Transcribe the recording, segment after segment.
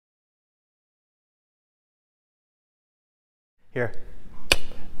Here.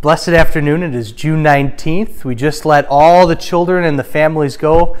 Blessed afternoon. It is June 19th. We just let all the children and the families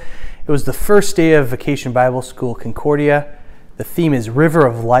go. It was the first day of Vacation Bible School, Concordia. The theme is River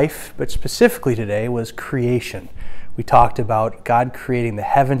of Life, but specifically today was creation. We talked about God creating the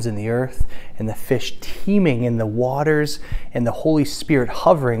heavens and the earth, and the fish teeming in the waters, and the Holy Spirit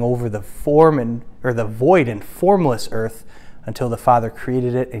hovering over the void and formless earth until the Father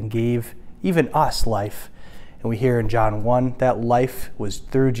created it and gave even us life. And we hear in John 1 that life was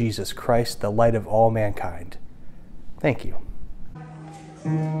through Jesus Christ, the light of all mankind. Thank you.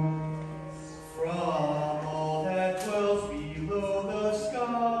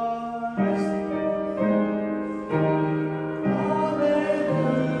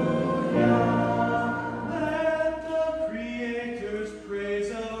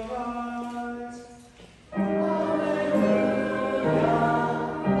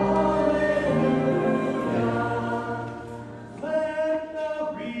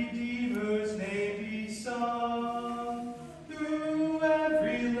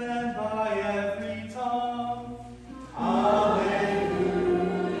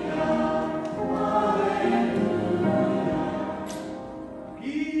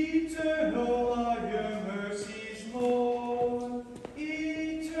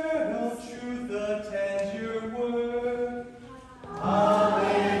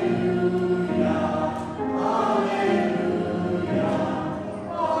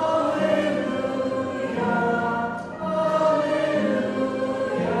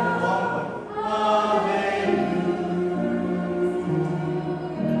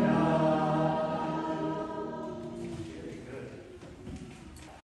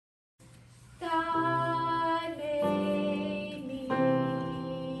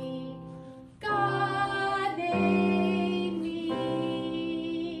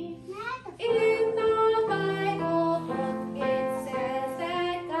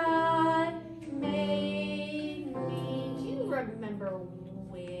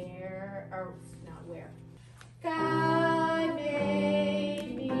 God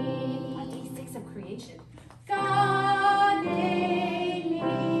made me. Let me say some creation. God made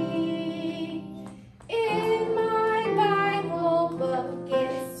me. In my Bible book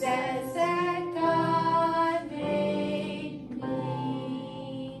it says that God made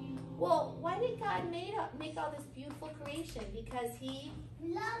me. Well, why did God make all this beautiful creation? Because He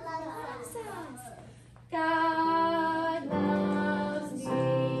loves us. God loves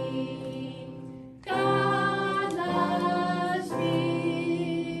me. God loves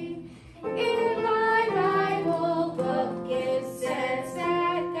me. In my Bible book it says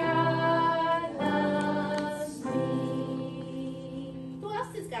that God loves me. Who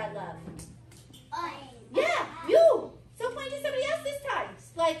else does God love? Yeah, you. So point to somebody else this time.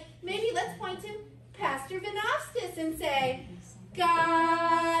 Like maybe let's point to Pastor Vinovskis and say,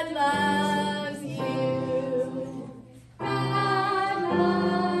 God loves